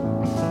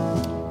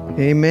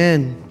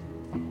Amen.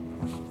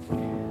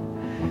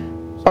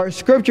 Our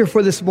scripture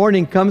for this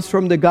morning comes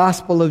from the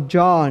Gospel of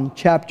John,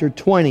 chapter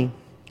 20,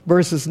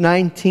 verses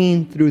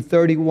 19 through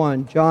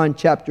 31. John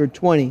chapter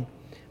 20,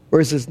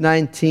 verses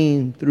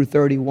 19 through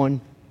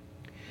 31.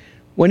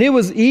 When it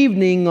was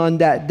evening on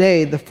that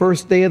day, the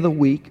first day of the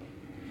week,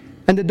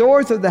 and the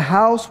doors of the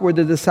house where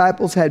the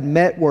disciples had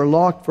met were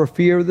locked for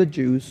fear of the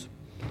Jews,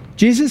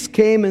 Jesus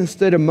came and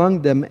stood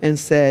among them and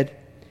said,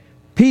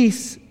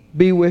 "Peace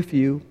be with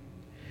you."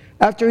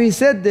 After he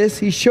said this,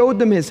 he showed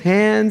them his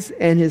hands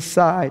and his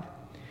side.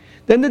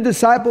 Then the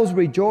disciples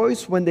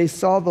rejoiced when they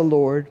saw the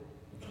Lord.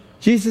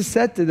 Jesus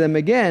said to them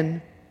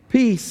again,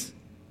 "Peace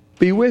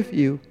be with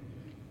you.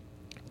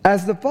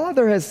 As the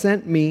Father has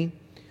sent me,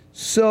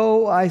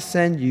 so I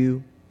send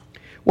you."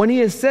 When he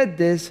had said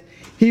this,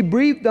 he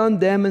breathed on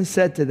them and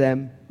said to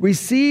them,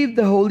 "Receive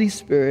the Holy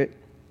Spirit.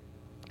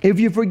 If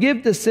you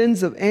forgive the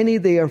sins of any,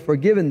 they are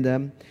forgiven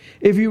them.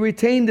 If you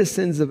retain the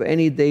sins of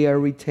any, they are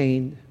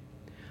retained."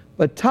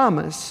 But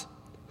Thomas,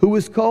 who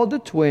was called the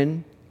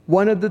twin,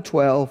 one of the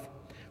 12,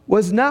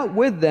 was not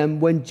with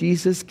them when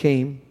Jesus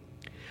came.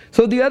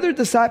 So the other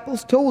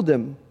disciples told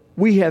him,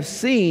 "We have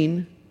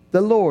seen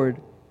the Lord."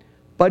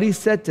 But he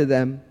said to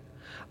them,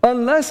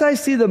 "Unless I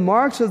see the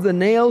marks of the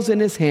nails in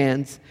his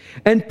hands,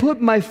 and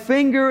put my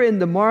finger in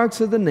the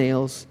marks of the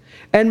nails,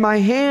 and my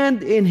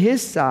hand in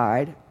his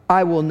side,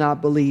 I will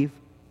not believe."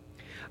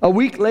 A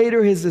week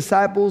later, his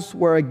disciples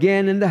were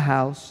again in the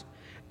house,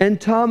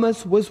 and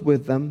Thomas was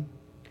with them.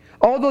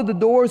 Although the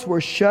doors were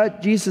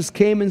shut, Jesus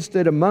came and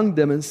stood among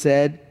them and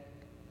said,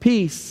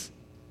 "Peace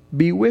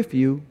be with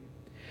you."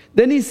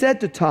 Then he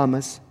said to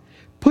Thomas,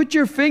 "Put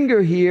your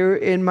finger here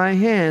in my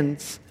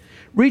hands.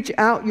 Reach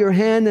out your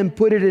hand and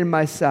put it in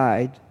my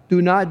side.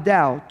 Do not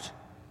doubt,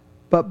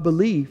 but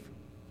believe."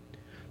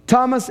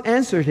 Thomas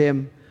answered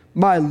him,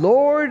 "My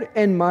Lord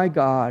and my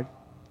God."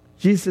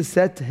 Jesus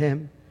said to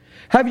him,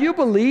 "Have you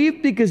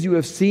believed because you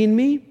have seen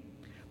me?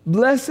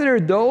 Blessed are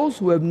those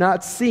who have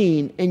not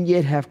seen and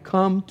yet have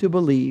come to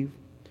believe."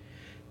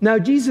 Now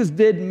Jesus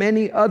did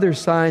many other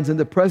signs in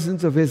the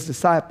presence of his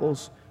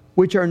disciples,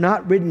 which are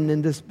not written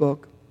in this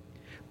book.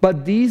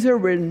 But these are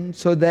written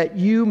so that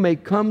you may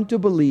come to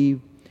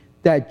believe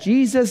that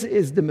Jesus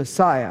is the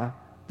Messiah,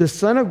 the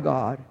Son of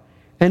God,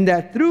 and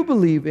that through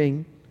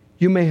believing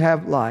you may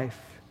have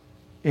life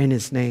in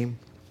his name.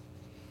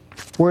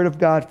 Word of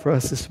God for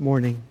us this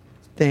morning.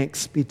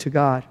 Thanks be to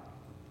God.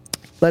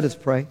 Let us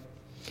pray.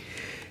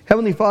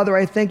 Heavenly Father,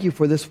 I thank you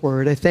for this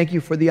word. I thank you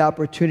for the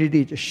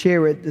opportunity to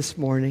share it this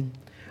morning.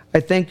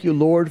 I thank you,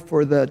 Lord,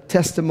 for the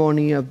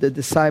testimony of the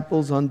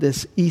disciples on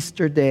this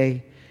Easter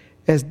day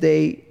as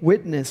they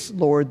witness,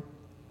 Lord,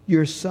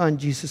 your Son,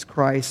 Jesus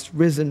Christ,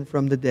 risen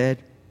from the dead.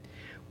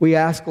 We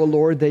ask, O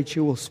Lord, that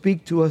you will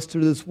speak to us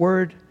through this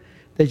word,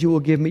 that you will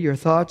give me your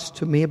thoughts,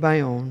 to me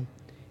my own.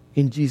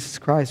 In Jesus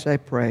Christ I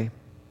pray.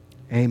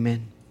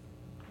 Amen.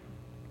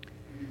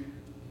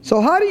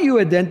 So how do you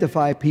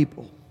identify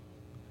people?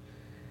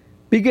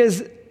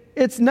 Because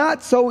it's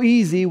not so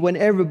easy when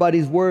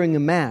everybody's wearing a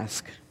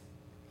mask.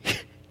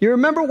 You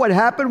remember what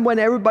happened when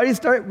everybody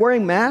started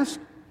wearing masks?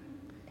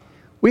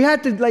 We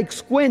had to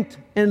squint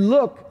and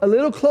look a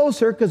little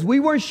closer because we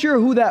weren't sure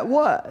who that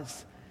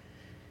was.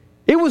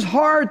 It was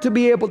hard to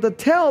be able to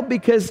tell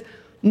because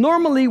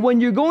normally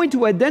when you're going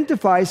to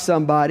identify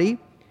somebody,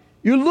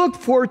 you look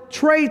for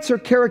traits or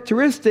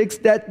characteristics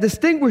that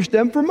distinguish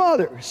them from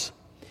others.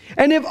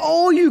 And if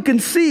all you can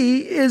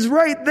see is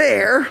right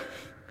there,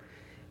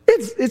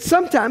 it's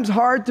sometimes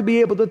hard to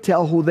be able to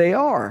tell who they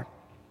are.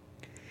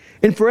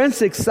 In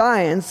forensic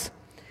science,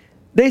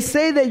 they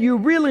say that you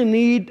really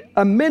need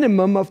a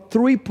minimum of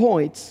 3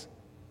 points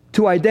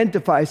to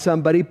identify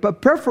somebody,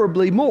 but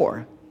preferably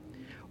more.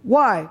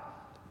 Why?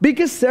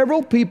 Because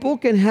several people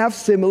can have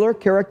similar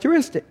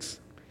characteristics.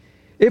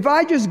 If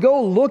I just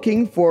go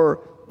looking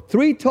for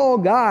 3 tall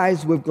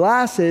guys with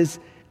glasses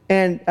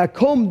and a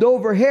combed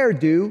over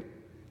hairdo,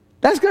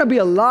 that's going to be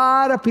a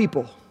lot of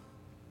people.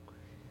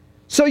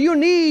 So you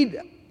need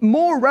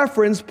more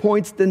reference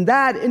points than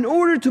that in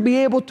order to be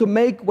able to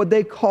make what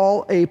they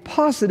call a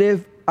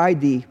positive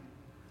ID.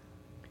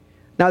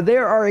 Now,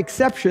 there are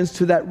exceptions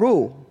to that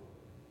rule.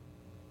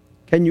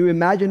 Can you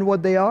imagine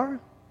what they are?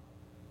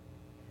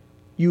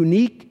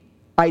 Unique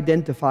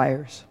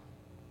identifiers.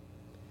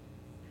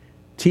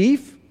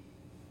 Teeth,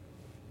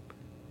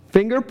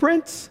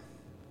 fingerprints,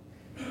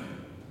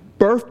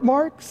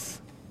 birthmarks,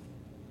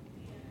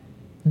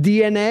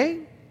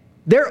 DNA.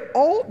 There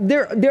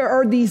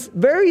are these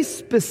very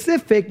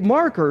specific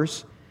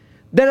markers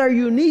that are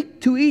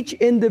unique to each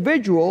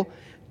individual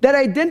that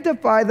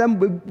identify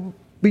them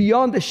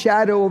beyond the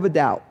shadow of a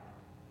doubt.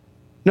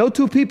 No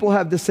 2 people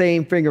have the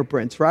same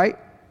fingerprints, right?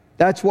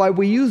 That's why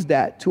we use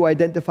that to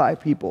identify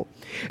people.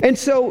 And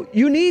so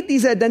you need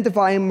these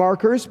identifying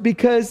markers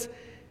because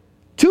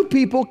 2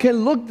 people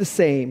can look the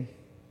same.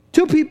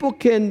 2 people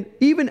can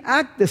even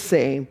act the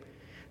same.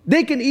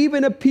 They can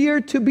even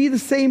appear to be the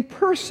same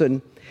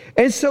person.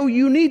 And so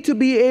you need to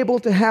be able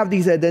to have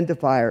these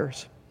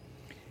identifiers.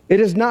 It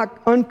is not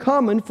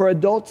uncommon for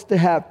adults to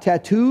have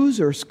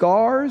tattoos or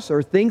scars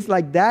or things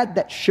like that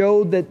that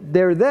show that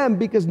they're them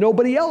because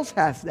nobody else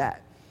has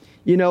that.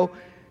 You know,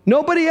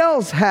 nobody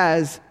else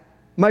has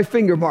my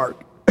finger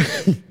mark.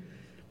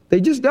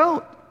 They just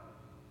don't.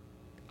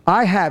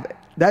 I have it.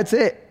 That's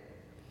it.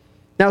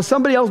 Now,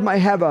 somebody else might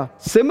have a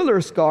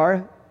similar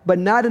scar, but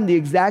not in the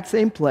exact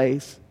same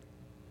place,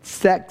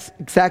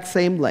 exact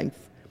same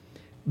length,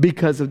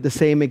 because of the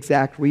same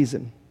exact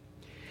reason.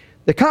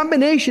 The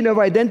combination of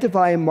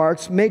identifying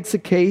marks makes a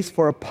case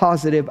for a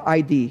positive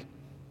ID.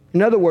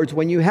 In other words,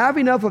 when you have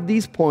enough of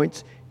these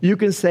points, you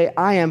can say,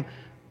 I am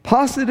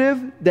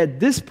positive that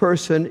this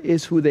person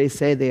is who they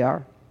say they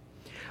are.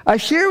 I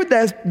share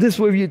this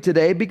with you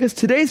today because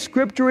today's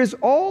scripture is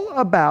all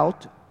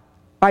about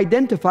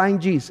identifying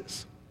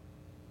Jesus.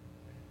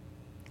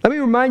 Let me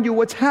remind you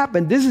what's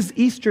happened. This is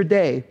Easter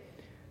Day.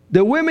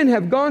 The women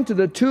have gone to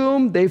the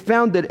tomb. They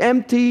found it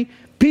empty.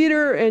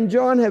 Peter and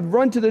John have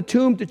run to the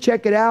tomb to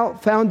check it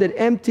out, found it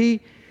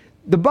empty.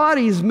 The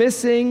body is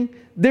missing.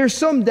 There's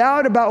some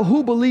doubt about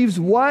who believes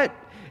what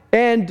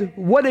and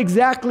what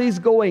exactly is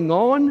going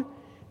on.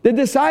 The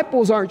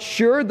disciples aren't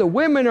sure. The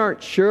women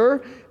aren't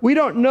sure. We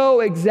don't know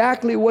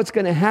exactly what's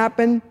going to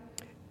happen.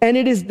 And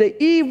it is the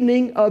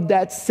evening of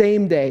that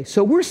same day.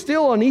 So we're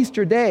still on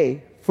Easter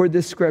Day for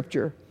this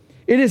scripture.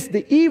 It is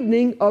the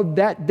evening of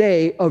that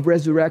day of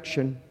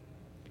resurrection.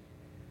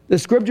 The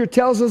scripture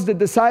tells us the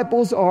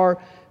disciples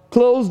are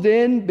closed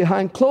in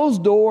behind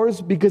closed doors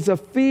because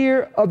of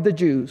fear of the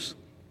Jews.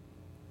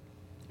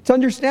 It's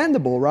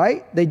understandable,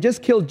 right? They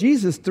just killed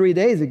Jesus 3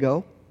 days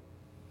ago.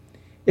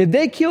 If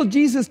they killed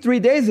Jesus 3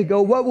 days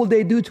ago, what will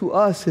they do to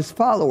us, his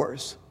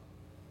followers?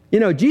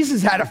 You know,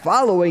 Jesus had a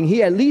following.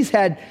 He at least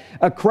had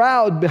a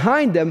crowd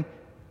behind him.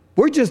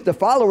 We're just the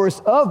followers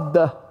of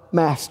the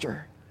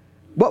master.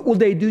 What will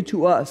they do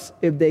to us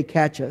if they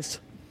catch us?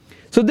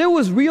 So there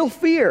was real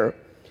fear.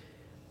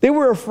 They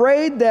were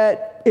afraid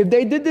that if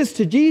they did this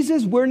to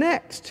Jesus, we're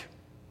next.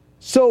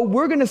 So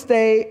we're going to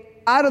stay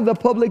out of the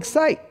public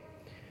sight.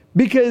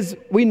 Because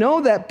we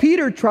know that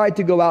Peter tried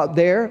to go out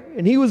there,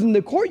 and he was in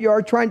the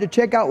courtyard trying to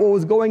check out what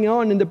was going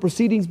on in the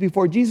proceedings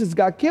before Jesus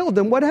got killed.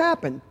 And what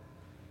happened?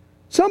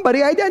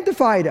 Somebody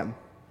identified him.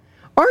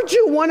 Aren't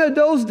you one of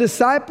those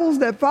disciples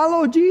that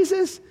follow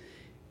Jesus?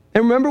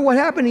 And remember what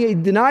happened? He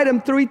denied him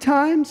 3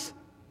 times.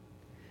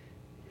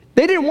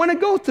 They didn't want to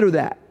go through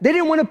that. They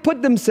didn't want to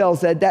put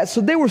themselves at that.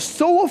 So they were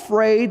so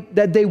afraid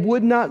that they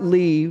would not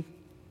leave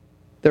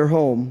their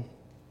home.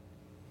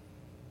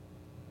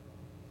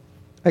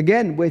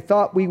 Again, we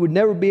thought we would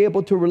never be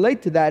able to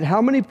relate to that.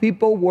 How many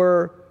people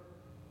were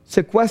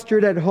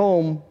sequestered at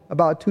home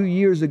about 2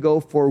 years ago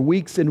for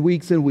weeks and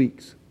weeks and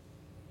weeks?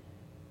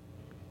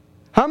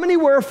 How many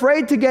were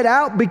afraid to get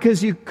out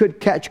because you could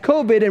catch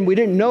COVID and we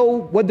didn't know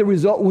what the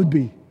result would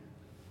be?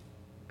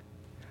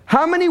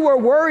 How many were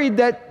worried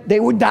that they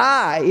would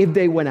die if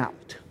they went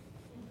out?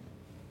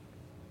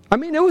 I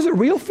mean, it was a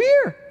real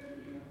fear.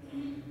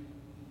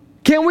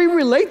 Can we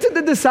relate to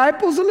the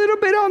disciples a little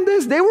bit on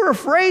this? They were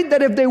afraid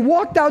that if they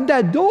walked out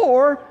that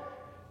door,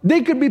 they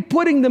could be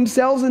putting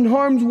themselves in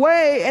harm's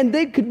way and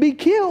they could be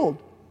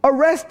killed,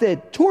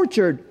 arrested,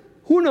 tortured,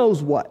 who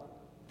knows what.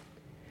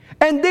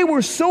 And they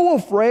were so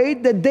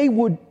afraid that they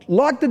would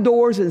lock the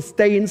doors and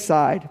stay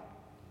inside.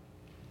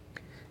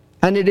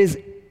 And it is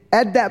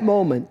at that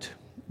moment,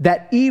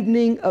 that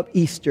evening of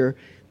Easter,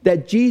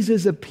 that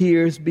Jesus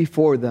appears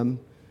before them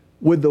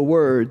with the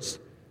words,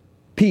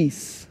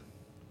 "Peace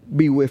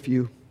be with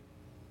you."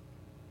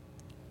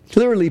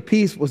 Clearly,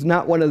 peace was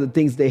not one of the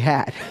things they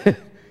had. They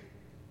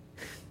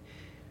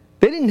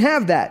didn't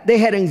have that. They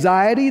had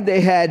anxiety,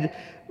 they had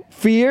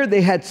fear,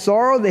 they had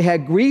sorrow, they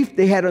had grief,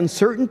 they had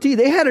uncertainty,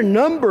 they had a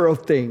number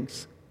of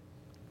things.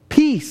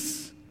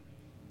 Peace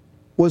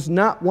was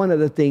not one of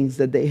the things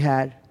that they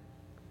had.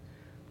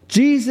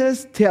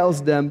 Jesus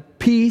tells them,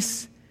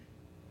 "Peace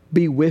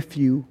be with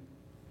you,"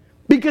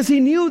 because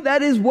he knew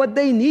that is what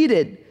they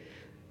needed.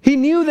 He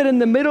knew that in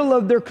the middle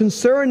of their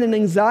concern and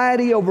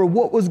anxiety over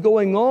what was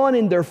going on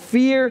and their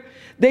fear,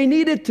 they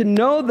needed to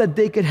know that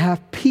they could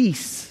have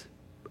peace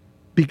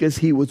because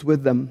he was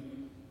with them.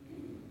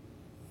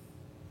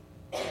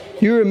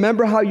 You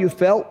remember how you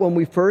felt when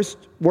we first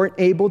weren't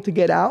able to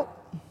get out?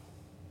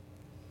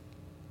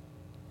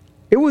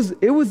 It was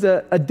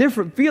a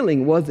different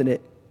feeling, wasn't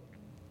it?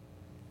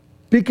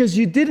 Because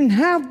you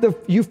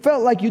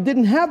felt like you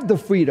didn't have the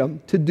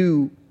freedom to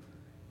do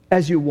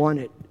as you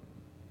wanted.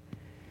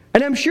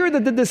 And I'm sure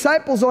that the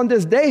disciples on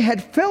this day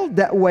had felt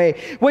that way.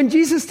 When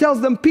Jesus tells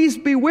them, "Peace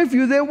be with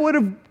you,"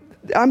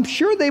 I'm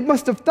sure they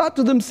must have thought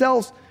to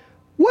themselves,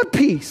 "What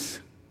peace?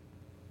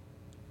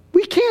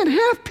 We can't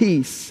have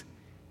peace.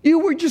 You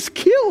were just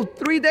killed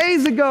 3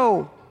 days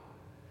ago.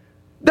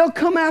 They'll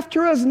come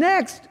after us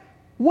next.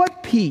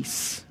 What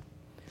peace?"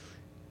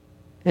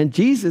 And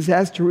Jesus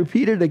has to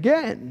repeat it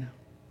again.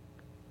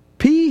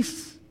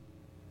 "Peace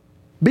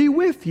be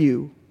with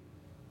you."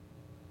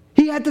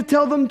 He had to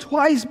tell them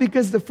twice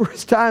because the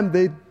first time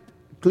they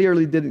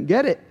clearly didn't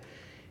get it.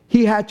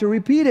 He had to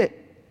repeat it.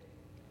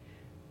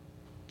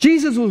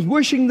 Jesus was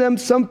wishing them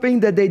something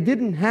that they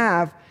didn't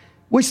have,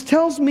 which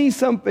tells me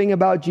something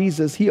about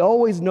Jesus. He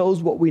always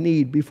knows what we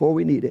need before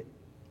we need it.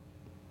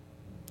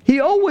 He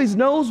always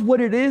knows what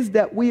it is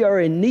that we are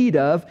in need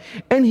of,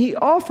 and he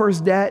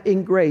offers that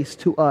in grace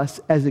to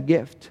us as a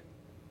gift.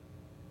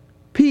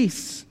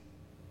 Peace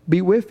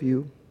be with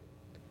you.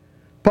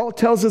 Paul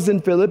tells us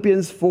in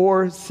Philippians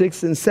 4,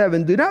 6, and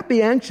 7, do not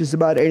be anxious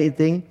about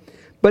anything,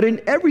 but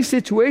in every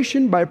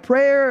situation, by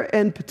prayer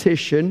and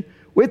petition,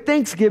 with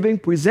thanksgiving,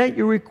 present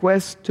your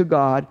requests to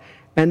God,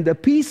 and the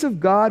peace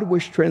of God,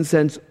 which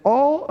transcends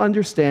all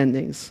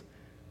understandings,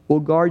 will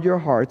guard your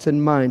hearts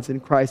and minds in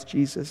Christ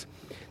Jesus.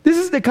 This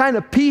is the kind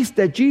of peace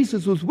that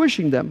Jesus was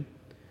wishing them.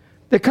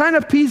 The kind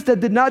of peace that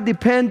did not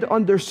depend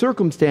on their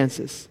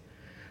circumstances.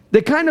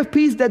 The kind of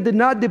peace that did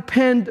not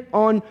depend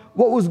on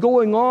what was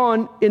going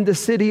on in the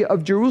city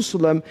of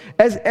Jerusalem,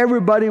 as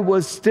everybody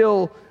was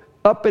still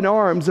up in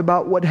arms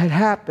about what had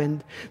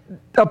happened.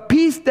 A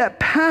peace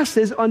that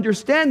passes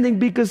understanding,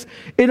 because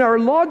in our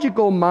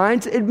logical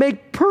minds, it makes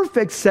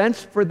perfect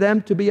sense for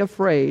them to be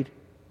afraid.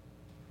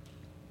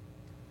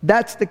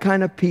 That's the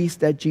kind of peace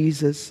that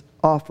Jesus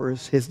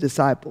offers his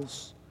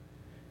disciples.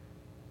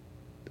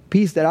 The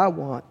peace that I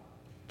want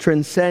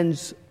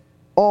transcends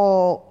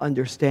all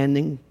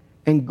understanding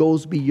and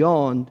goes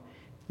beyond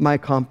my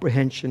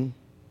comprehension.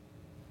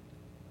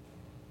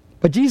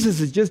 But Jesus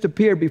has just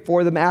appeared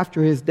before them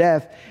after his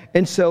death.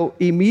 And so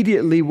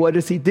immediately, what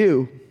does he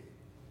do?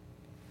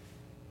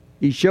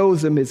 He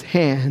shows them his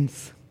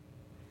hands.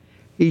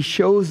 He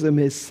shows them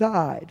his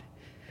side.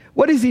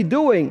 What is he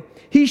doing?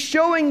 He's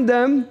showing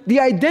them the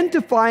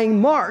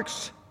identifying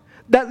marks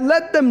that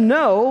let them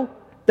know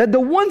that the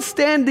one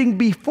standing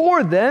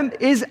before them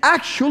is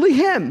actually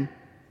him.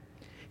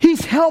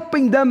 He's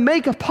helping them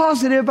make a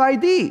positive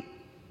ID.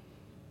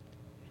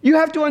 You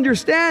have to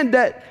understand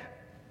that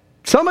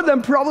some of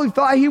them probably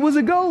thought he was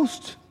a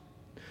ghost.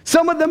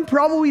 Some of them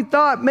probably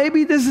thought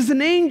maybe this is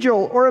an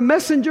angel or a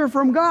messenger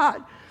from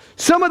God.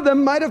 Some of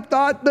them might have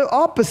thought the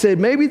opposite.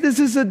 Maybe this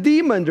is a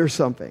demon or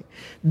something.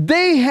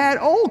 They had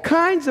all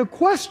kinds of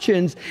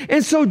questions.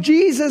 And so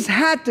Jesus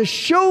had to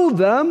show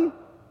them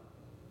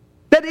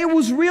that it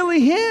was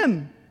really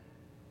him.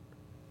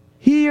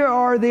 Here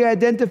are the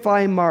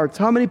identifying marks.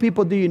 How many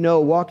people do you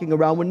know walking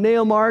around with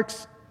nail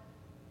marks?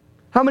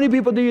 How many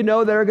people do you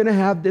know that are going to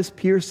have this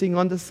piercing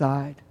on the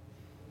side?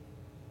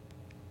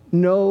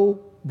 Know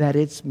that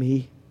it's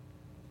me.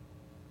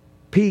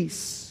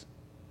 Peace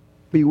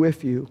be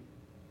with you.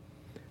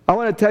 I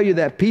want to tell you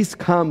that peace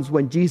comes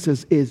when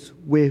Jesus is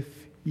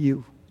with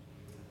you,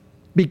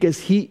 because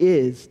he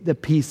is the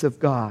peace of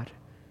God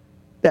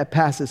that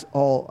passes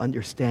all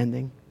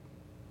understanding.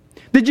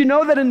 Did you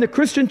know that in the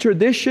Christian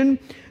tradition,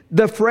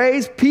 the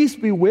phrase, peace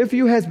be with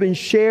you, has been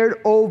shared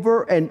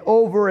over and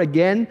over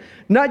again,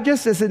 not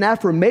just as an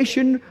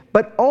affirmation,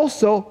 but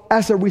also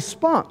as a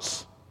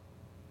response.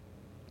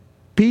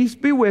 Peace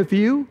be with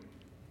you.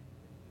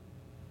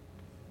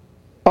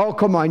 Oh,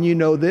 come on, you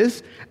know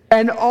this.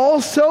 And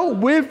also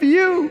with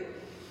you.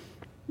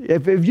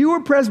 If you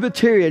were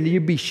Presbyterian,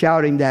 you'd be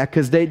shouting that,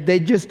 because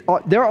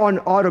they're on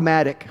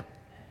automatic.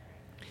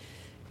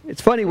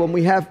 It's funny when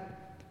we have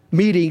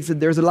meetings and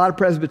there's a lot of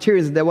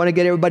Presbyterians and they want to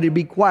get everybody to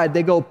be quiet.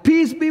 They go,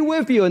 peace be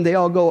with you. And they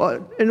all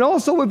go, and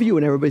also with you.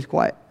 And everybody's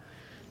quiet.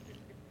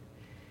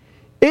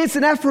 It's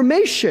an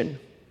affirmation.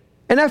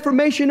 An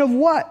affirmation of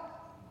what?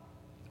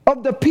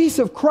 Of the peace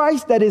of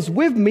Christ that is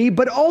with me,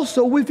 but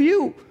also with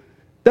you.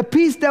 The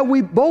peace that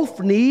we both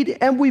need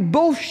and we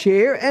both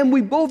share and we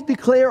both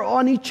declare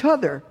on each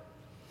other.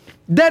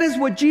 That is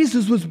what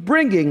Jesus was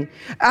bringing.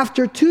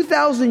 After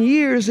 2,000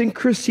 years in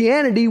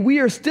Christianity, we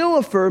are still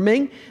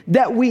affirming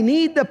that we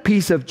need the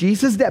peace of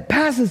Jesus that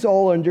passes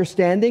all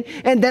understanding,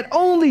 and that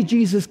only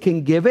Jesus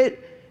can give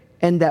it,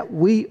 and that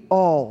we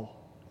all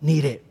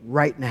need it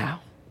right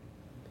now.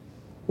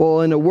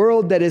 Well, in a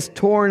world that is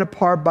torn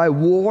apart by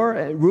war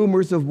and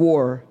rumors of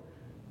war,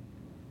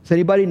 does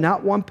anybody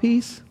not want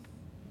peace?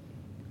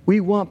 We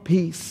want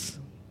peace,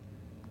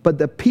 but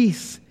the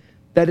peace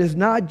that is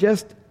not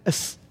just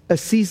a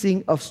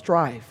ceasing of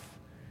strife,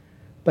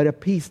 but a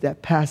peace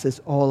that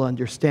passes all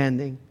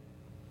understanding.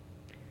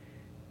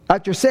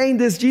 After saying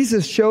this,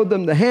 Jesus showed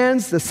them the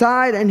hands, the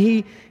side, and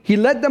he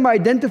let them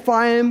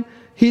identify him.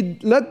 He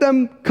let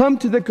them come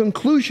to the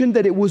conclusion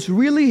that it was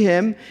really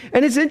him.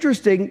 And it's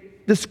interesting,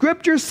 the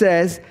scripture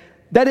says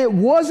that it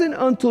wasn't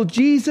until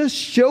Jesus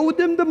showed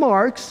them the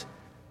marks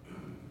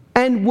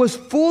and was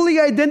fully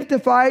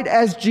identified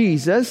as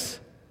Jesus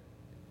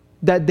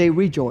that they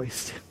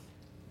rejoiced.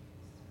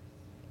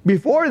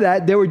 Before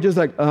that, they were just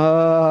like,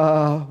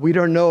 we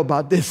don't know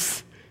about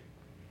this.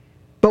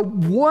 But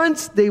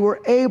once they were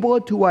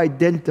able to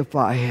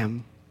identify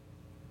him,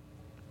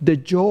 the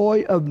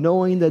joy of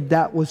knowing that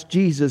that was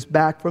Jesus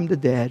back from the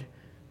dead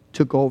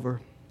took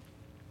over.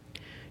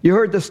 You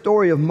heard the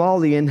story of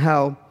Molly and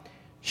how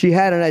she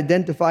had an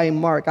identifying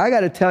mark. I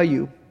got to tell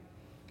you,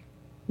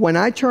 when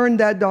I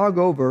turned that dog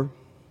over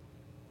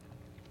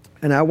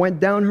and I went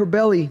down her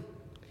belly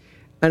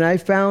and I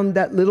found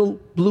that little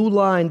blue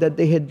line that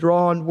they had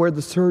drawn where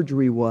the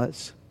surgery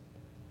was,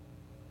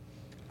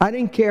 I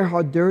didn't care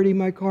how dirty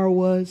my car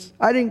was.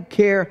 I didn't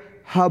care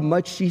how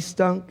much she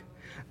stunk.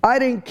 I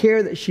didn't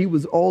care that she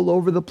was all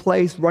over the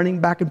place, running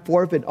back and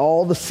forth in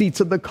all the seats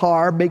of the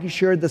car, making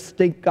sure the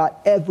stink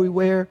got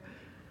everywhere.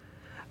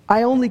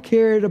 I only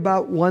cared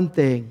about one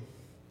thing: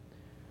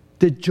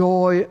 the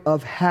joy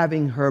of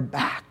having her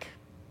back.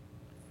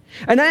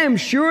 And I am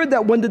sure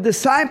that when the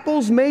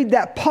disciples made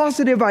that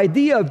positive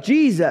idea of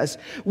Jesus,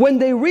 when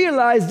they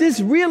realized this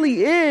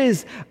really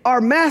is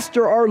our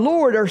Master, our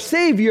Lord, our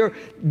Savior,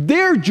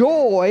 their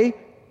joy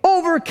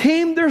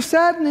overcame their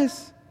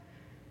sadness.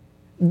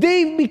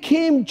 They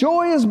became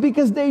joyous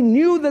because they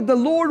knew that the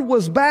Lord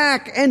was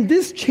back, and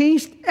this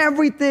changed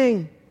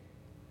everything.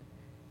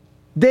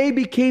 They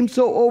became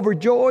so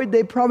overjoyed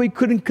they probably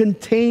couldn't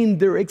contain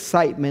their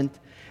excitement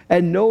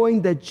and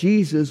knowing that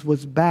Jesus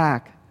was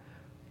back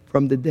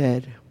from the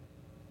dead.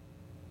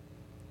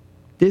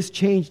 This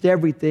changed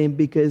everything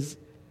because,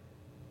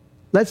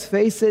 let's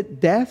face it,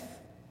 death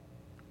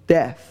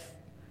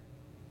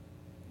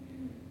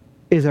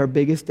is our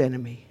biggest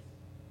enemy.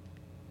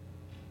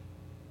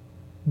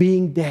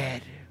 Being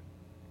dead,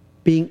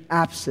 being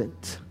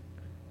absent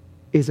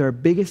is our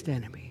biggest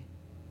enemy.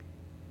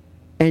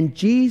 And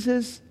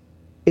Jesus,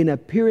 in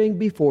appearing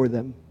before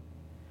them,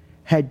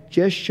 had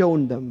just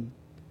shown them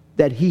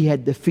that he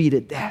had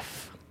defeated death.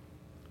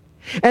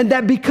 And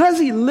that because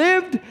he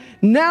lived,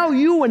 now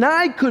you and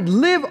I could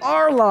live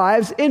our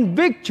lives in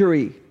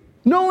victory,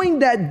 knowing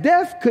that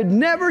death could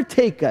never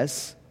take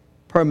us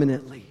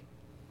permanently,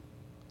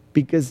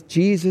 because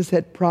Jesus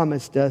had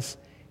promised us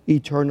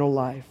eternal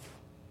life.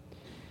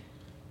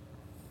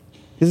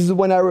 This is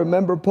when I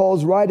remember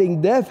Paul's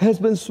writing, "Death has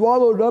been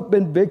swallowed up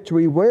in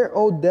victory. Where,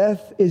 O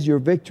death, is your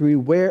victory?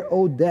 Where,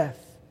 O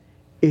death,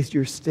 is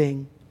your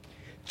sting?"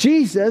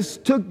 Jesus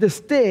took the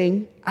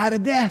sting out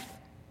of death.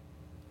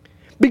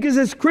 Because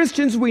as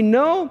Christians, we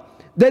know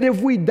that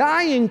if we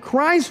die in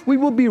Christ, we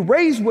will be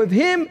raised with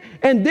him,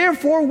 and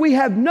therefore we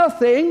have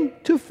nothing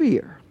to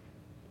fear.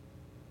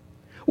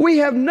 We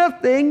have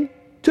nothing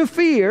to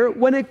fear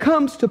when it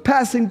comes to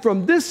passing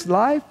from this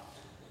life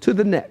to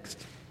the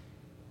next.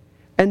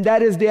 And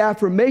that is the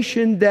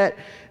affirmation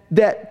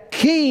that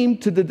came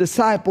to the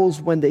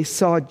disciples when they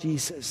saw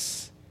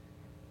Jesus.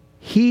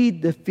 He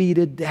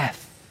defeated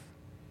death.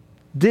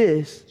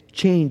 This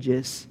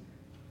changes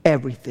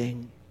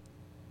everything.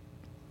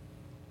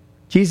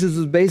 Jesus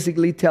was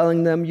basically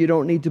telling them, you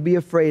don't need to be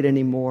afraid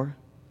anymore.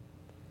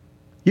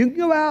 You can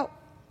go out.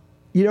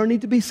 You don't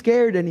need to be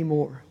scared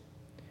anymore.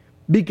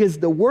 Because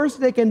the worst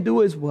they can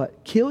do is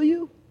what? Kill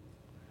you?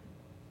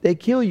 They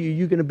kill you,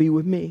 you're going to be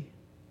with me.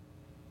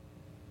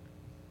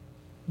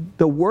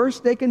 The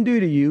worst they can do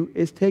to you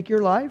is take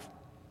your life.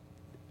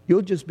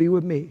 You'll just be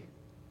with me.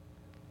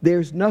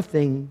 There's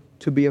nothing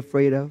to be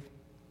afraid of.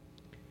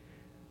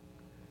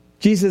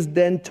 Jesus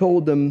then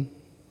told them,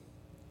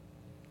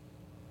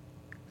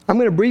 I'm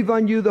going to breathe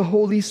on you the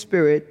Holy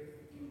Spirit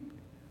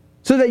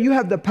so that you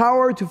have the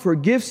power to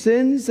forgive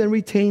sins and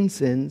retain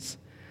sins,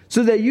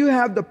 so that you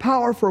have the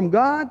power from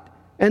God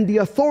and the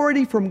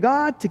authority from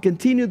God to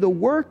continue the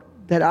work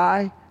that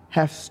I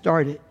have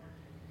started.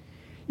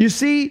 You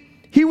see,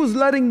 he was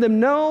letting them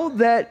know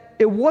that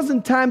it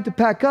wasn't time to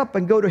pack up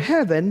and go to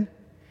heaven.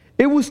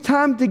 It was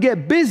time to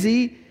get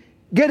busy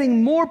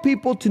getting more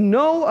people to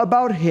know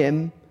about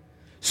him,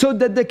 so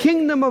that the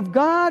kingdom of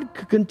God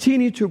could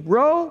continue to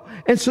grow,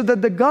 and so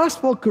that the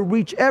gospel could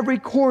reach every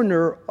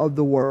corner of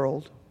the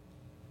world.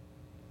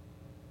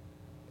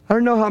 I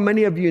don't know how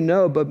many of you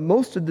know, but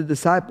most of the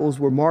disciples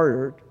were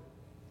martyred.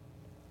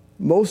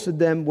 Most of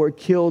them were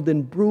killed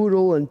in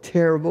brutal and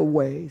terrible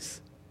ways.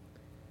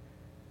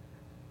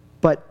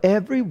 But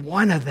every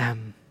one of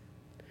them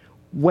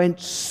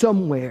went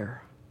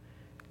somewhere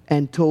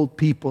and told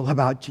people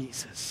about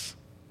Jesus.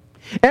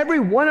 Every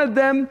one of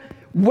them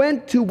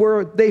went to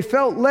where they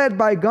felt led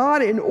by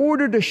God in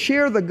order to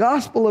share the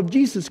gospel of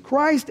Jesus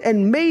Christ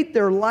and made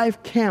their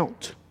life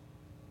count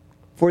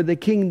for the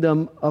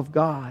kingdom of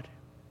God.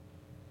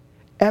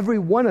 Every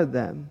one of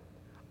them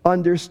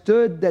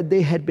understood that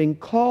they had been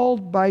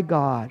called by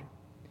God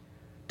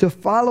to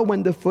follow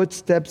in the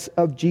footsteps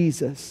of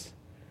Jesus,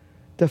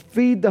 to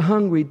feed the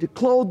hungry, to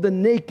clothe the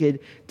naked,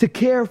 to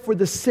care for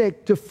the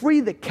sick, to free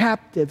the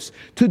captives,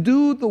 to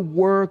do the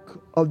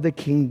work of the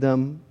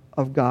kingdom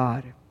of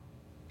God.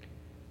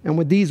 And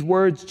with these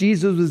words,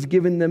 Jesus was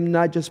giving them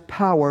not just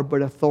power,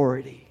 but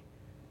authority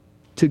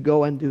to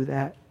go and do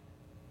that.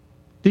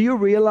 Do you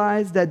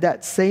realize that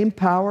that same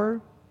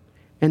power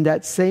and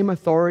that same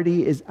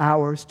authority is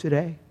ours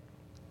today?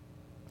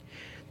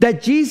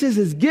 That Jesus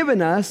has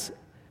given us,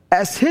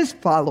 as his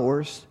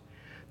followers,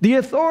 the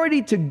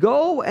authority to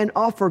go and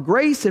offer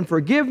grace and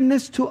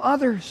forgiveness to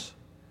others.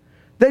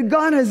 That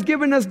God has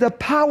given us the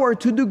power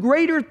to do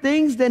greater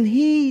things than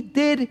he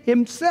did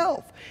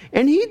himself.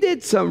 And he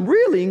did some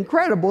really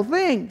incredible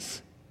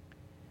things.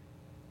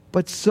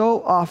 But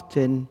so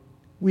often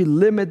we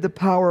limit the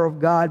power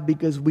of God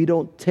because we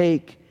don't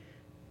take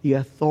the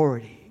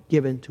authority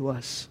given to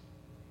us.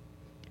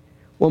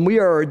 When we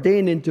are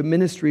ordained into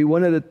ministry,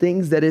 one of the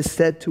things that is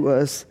said to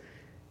us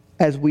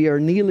as we are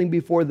kneeling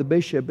before the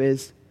bishop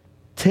is,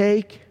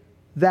 take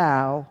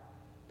thou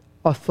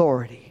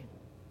authority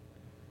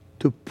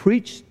to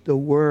preach the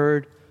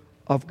word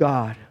of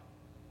God.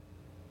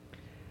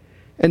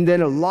 And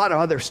then a lot of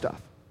other stuff.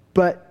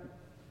 But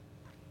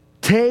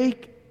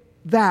take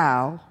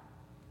thou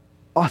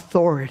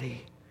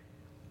authority.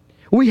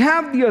 We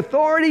have the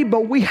authority,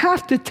 but we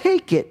have to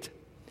take it.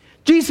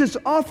 Jesus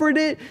offered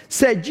it,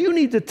 said you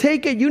need to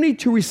take it, you need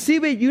to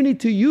receive it, you need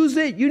to use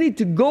it, you need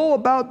to go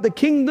about the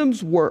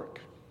kingdom's work.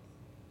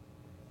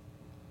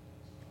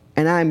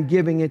 And I'm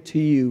giving it to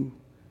you.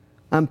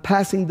 I'm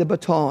passing the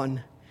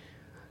baton.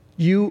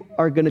 You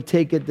are going to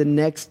take it the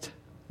next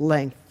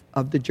length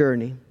of the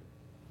journey.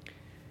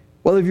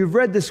 Well, if you've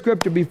read the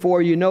scripture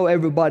before, you know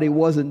everybody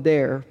wasn't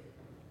there.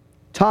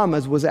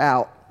 Thomas was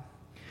out.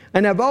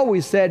 And I've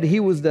always said he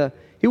was the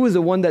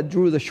one that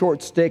drew the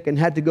short stick and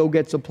had to go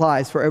get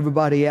supplies for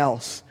everybody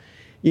else.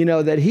 You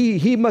know, that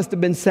he must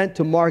have been sent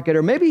to market,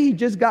 or maybe he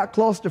just got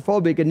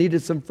claustrophobic and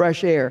needed some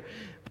fresh air.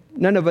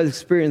 None of us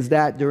experienced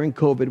that during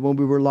COVID when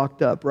we were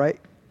locked up, right?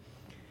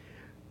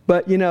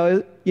 But, you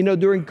know,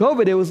 during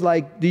COVID, it was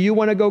like, do you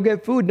want to go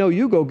get food? No,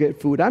 you go get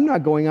food. I'm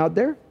not going out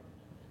there.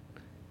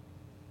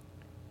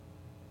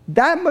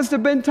 That must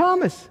have been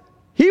Thomas.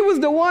 He was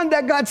the one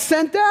that got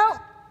sent out.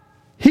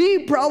 He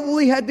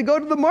probably had to go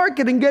to the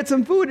market and get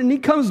some food, and he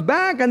comes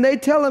back and they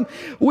tell him,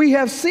 we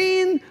have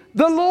seen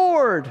the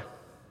Lord.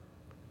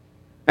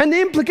 And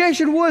the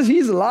implication was,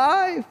 he's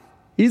alive.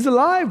 He's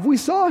alive. We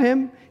saw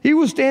him. He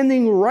was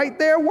standing right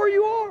there where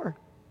you are.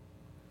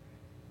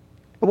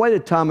 What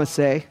did Thomas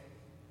say?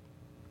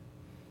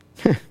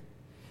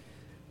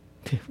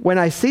 When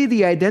I see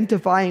the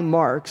identifying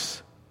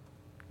marks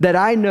that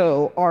I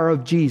know are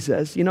of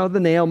Jesus, you know, the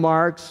nail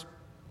marks,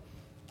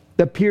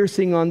 the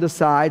piercing on the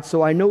side,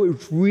 so I know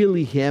it's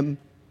really him,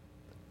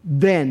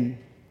 then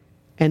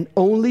and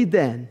only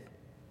then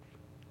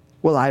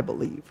will I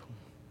believe.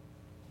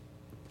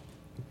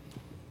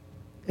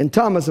 And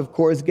Thomas, of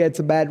course, gets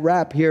a bad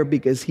rap here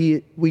because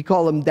we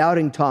call him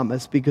Doubting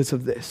Thomas because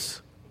of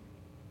this.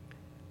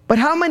 But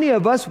how many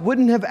of us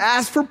wouldn't have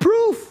asked for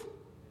proof?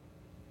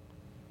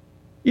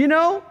 You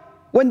know,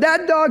 when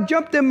that dog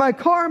jumped in my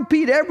car and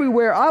peed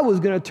everywhere, I was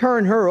going to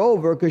turn her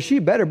over because she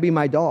better be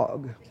my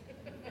dog.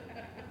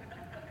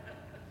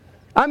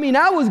 I mean,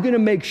 I was going to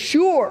make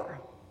sure.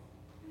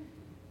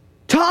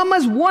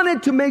 Thomas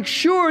wanted to make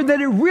sure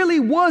that it really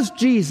was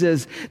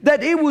Jesus,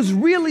 that it was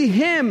really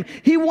him.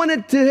 He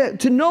wanted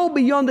to know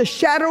beyond the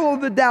shadow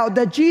of a doubt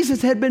that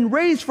Jesus had been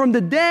raised from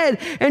the dead.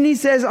 And he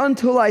says,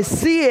 until I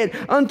see it,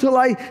 until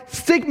I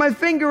stick my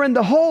finger in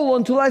the hole,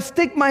 until I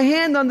stick my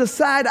hand on the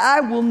side, I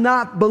will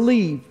not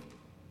believe.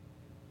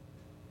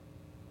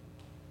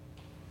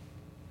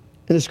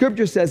 And the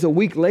scripture says a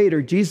week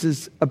later,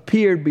 Jesus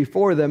appeared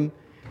before them.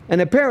 And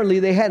apparently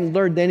they hadn't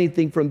learned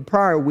anything from the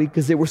prior week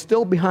because they were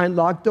still behind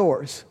locked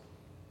doors.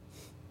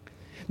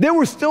 They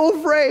were still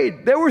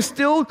afraid. They were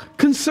still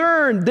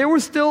concerned. They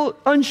were still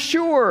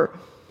unsure.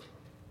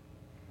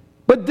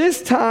 But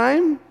this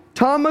time,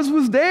 Thomas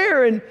was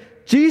there and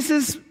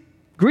Jesus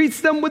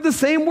greets them with the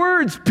same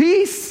words.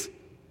 Peace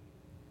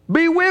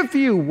be with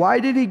you. Why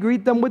did he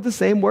greet them with the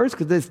same words?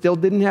 Because they still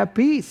didn't have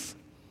peace.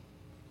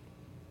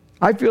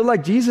 I feel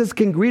like Jesus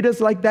can greet us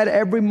like that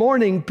every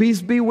morning.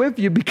 Peace be with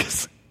you,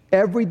 because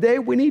every day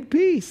we need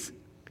peace.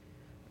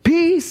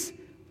 Peace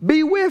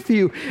be with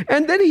you.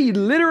 And then he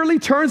literally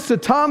turns to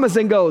Thomas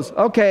and goes,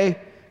 okay,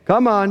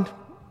 come on,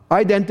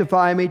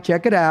 identify me,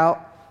 check it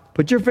out.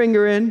 Put your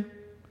finger in.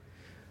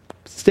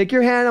 Stick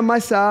your hand on my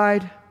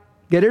side.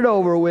 Get it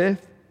over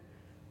with.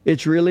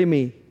 It's really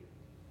me.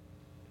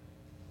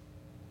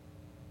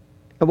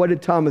 And what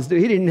did Thomas do?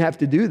 He didn't have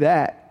to do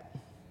that.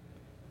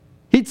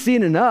 He'd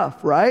seen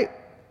enough, right?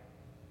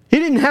 He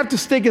didn't have to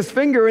stick his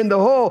finger in the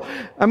hole.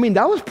 I mean,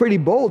 that was pretty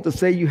bold to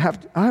say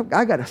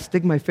I got to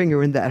stick my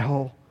finger in that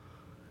hole.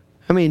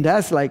 I mean,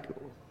 that's like,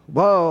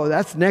 whoa,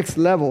 that's next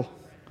level.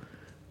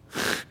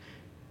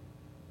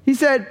 He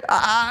said,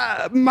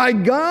 my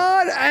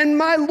God and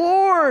my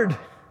Lord.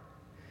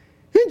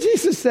 And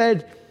Jesus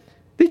said,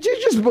 did you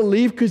just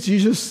believe because you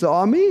just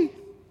saw me?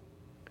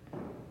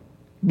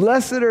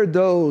 Blessed are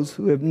those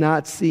who have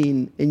not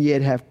seen and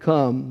yet have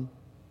come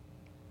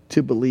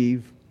to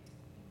believe.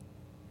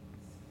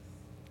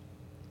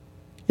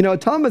 You know,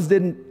 Thomas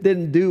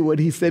didn't do what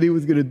he said he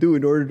was going to do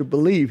in order to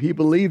believe. He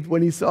believed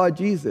when he saw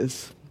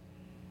Jesus.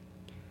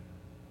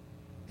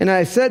 And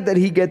I said that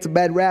he gets a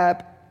bad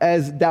rap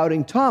as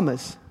Doubting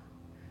Thomas.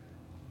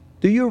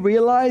 Do you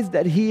realize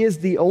that he is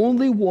the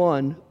only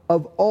one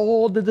of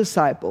all the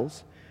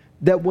disciples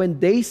that when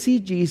they see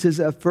Jesus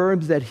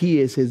affirms that he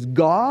is his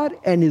God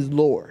and his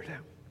Lord?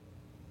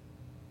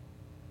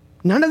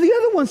 None of the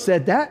other ones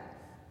said that.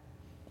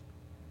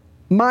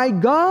 My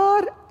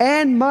God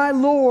and my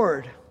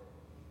Lord.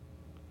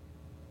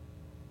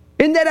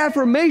 In that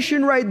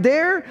affirmation right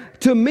there,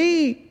 to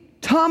me,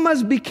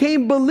 Thomas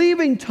became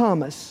believing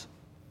Thomas.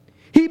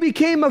 He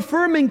became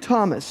affirming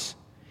Thomas.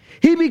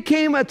 He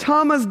became a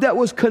Thomas that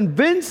was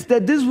convinced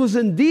that this was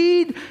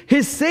indeed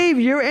his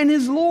Savior and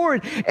his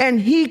Lord. And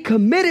he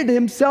committed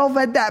himself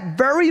at that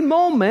very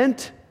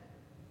moment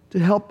to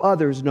help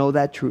others know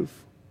that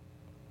truth.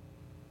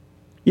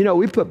 You know,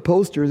 we put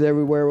posters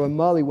everywhere when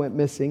Molly went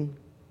missing.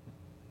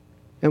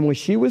 And when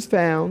she was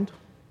found,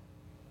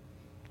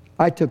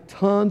 I took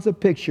tons of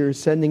pictures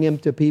sending them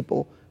to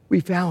people.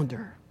 We found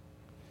her.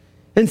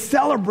 And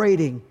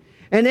celebrating.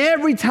 And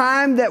every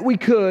time that we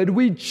could,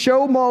 we'd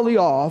show Molly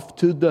off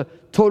to the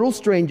total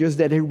strangers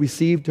that had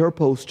received her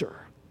poster.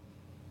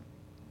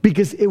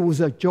 Because it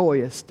was a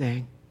joyous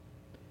thing.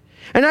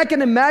 And I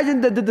can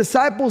imagine that the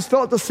disciples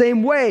felt the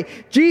same way.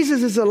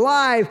 Jesus is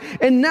alive,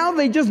 and now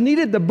they just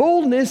needed the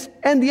boldness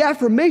and the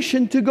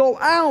affirmation to go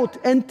out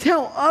and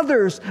tell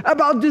others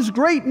about this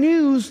great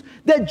news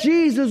that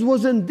Jesus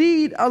was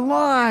indeed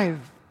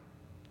alive.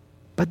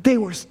 But they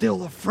were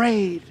still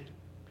afraid.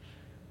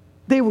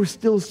 They were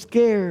still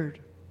scared.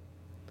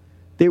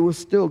 They were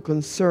still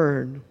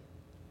concerned.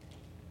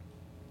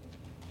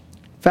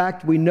 In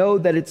fact, we know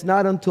that it's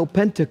not until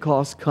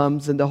Pentecost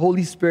comes and the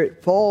Holy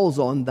Spirit falls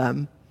on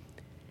them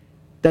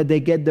that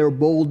they get their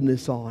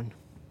boldness on.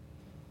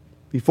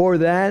 Before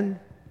then,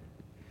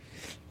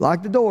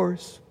 lock the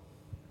doors,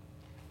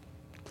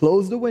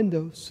 close the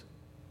windows,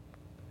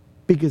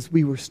 because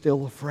we were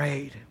still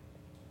afraid.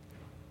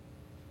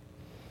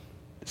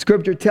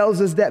 Scripture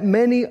tells us that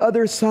many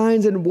other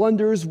signs and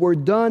wonders were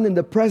done in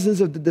the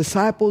presence of the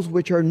disciples,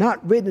 which are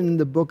not written in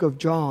the book of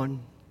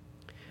John,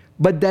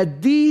 but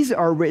that these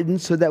are written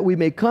so that we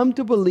may come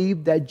to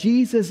believe that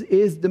Jesus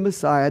is the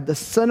Messiah, the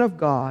Son of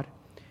God,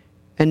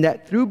 and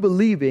that through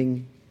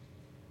believing,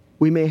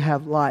 we may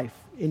have life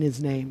in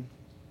His name.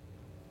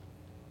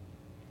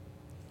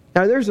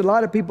 Now, there's a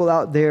lot of people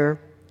out there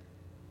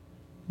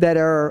that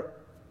are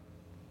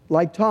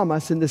like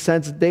Thomas in the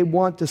sense that they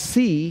want to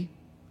see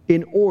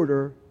in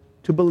order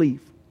to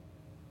believe.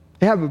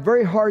 They have a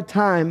very hard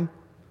time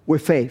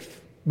with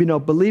faith. You know,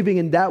 believing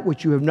in that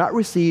which you have not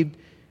received,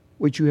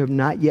 which you have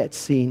not yet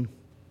seen.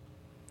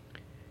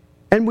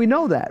 And we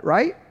know that,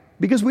 right?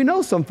 Because we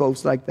know some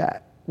folks like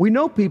that. We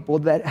know people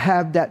that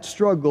have that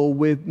struggle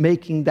with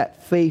making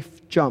that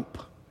faith jump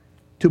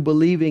to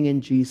believing in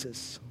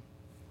Jesus.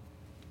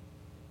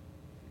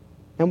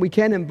 And we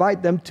can't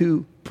invite them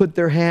to put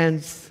their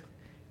hands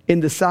in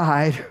the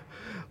side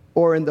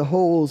or in the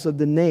holes of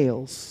the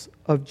nails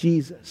of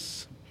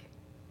Jesus.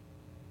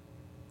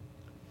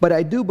 But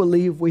I do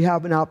believe we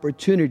have an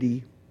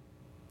opportunity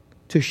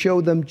to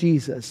show them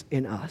Jesus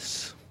in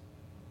us.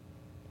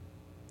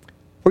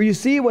 For you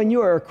see, when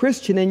you are a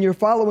Christian and you're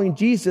following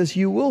Jesus,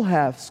 you will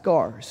have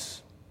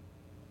scars.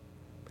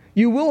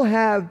 You will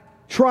have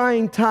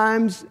trying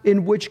times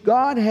in which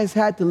God has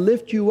had to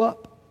lift you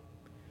up.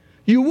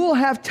 You will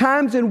have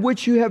times in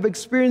which you have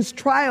experienced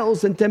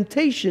trials and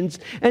temptations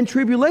and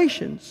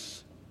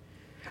tribulations.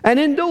 And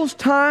in those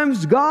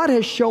times, God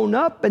has shown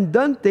up and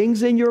done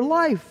things in your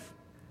life.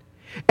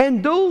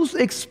 And those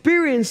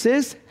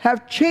experiences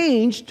have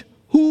changed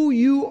who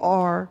you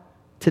are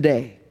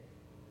today.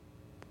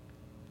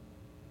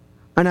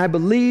 And I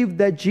believe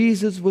that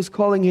Jesus was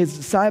calling His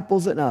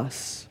disciples and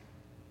us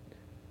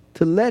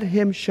to let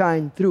Him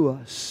shine through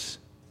us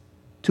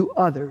to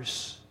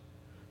others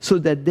so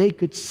that they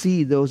could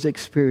see those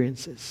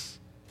experiences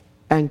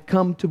and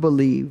come to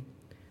believe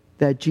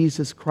that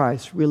Jesus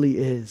Christ really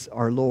is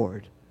our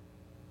Lord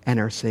and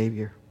our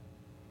Savior.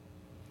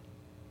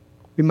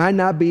 We might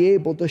not be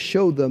able to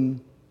show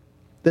them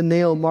the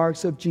nail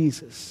marks of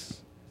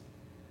Jesus,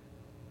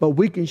 but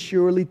we can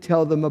surely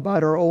tell them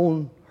about our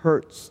own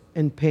hurts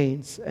and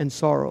pains and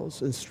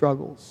sorrows and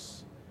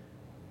struggles.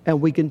 And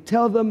we can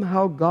tell them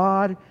how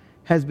God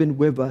has been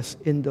with us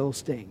in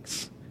those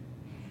things.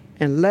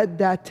 And let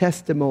that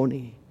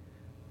testimony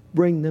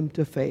bring them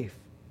to faith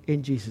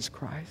in Jesus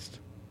Christ.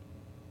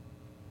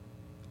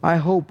 I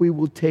hope we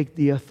will take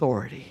the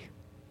authority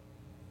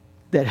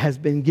that has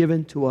been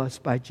given to us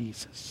by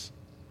Jesus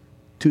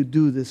to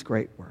do this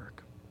great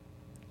work.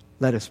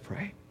 Let us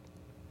pray.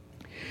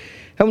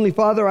 Heavenly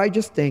Father, I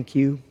just thank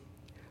you.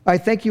 I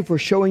thank you for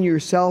showing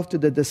yourself to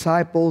the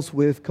disciples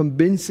with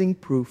convincing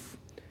proof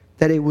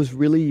that it was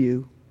really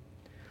you.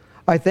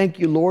 I thank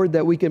you, Lord,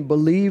 that we can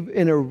believe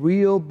in a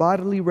real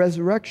bodily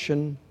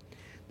resurrection,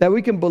 that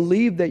we can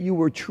believe that you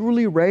were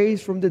truly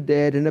raised from the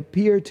dead and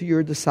appeared to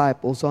your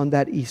disciples on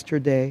that Easter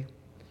day.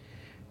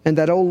 And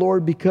that, oh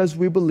Lord, because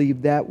we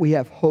believe that, we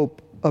have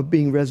hope of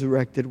being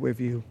resurrected with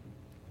you.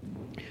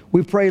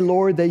 We pray,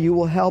 Lord, that you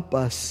will help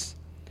us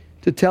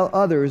to tell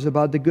others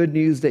about the good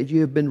news that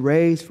you have been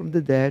raised from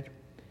the dead,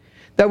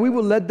 that we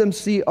will let them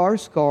see our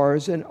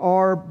scars and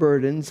our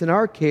burdens and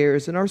our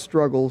cares and our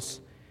struggles,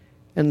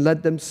 and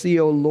let them see,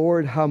 O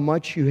Lord, how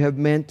much you have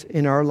meant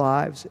in our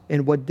lives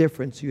and what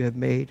difference you have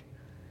made.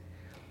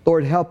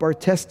 Lord, help our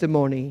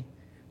testimony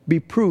be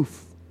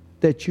proof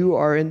that you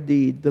are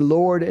indeed the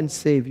Lord and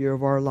Savior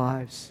of our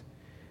lives.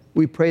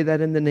 We pray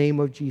that in the name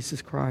of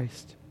Jesus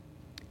Christ.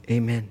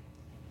 Amen.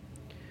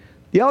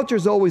 The altar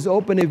is always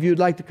open if you'd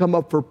like to come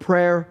up for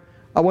prayer.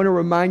 I want to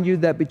remind you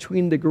that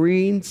between the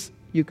greens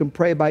you can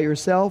pray by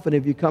yourself, and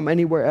if you come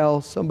anywhere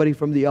else, somebody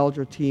from the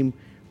elder team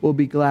will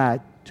be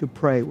glad to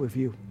pray with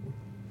you.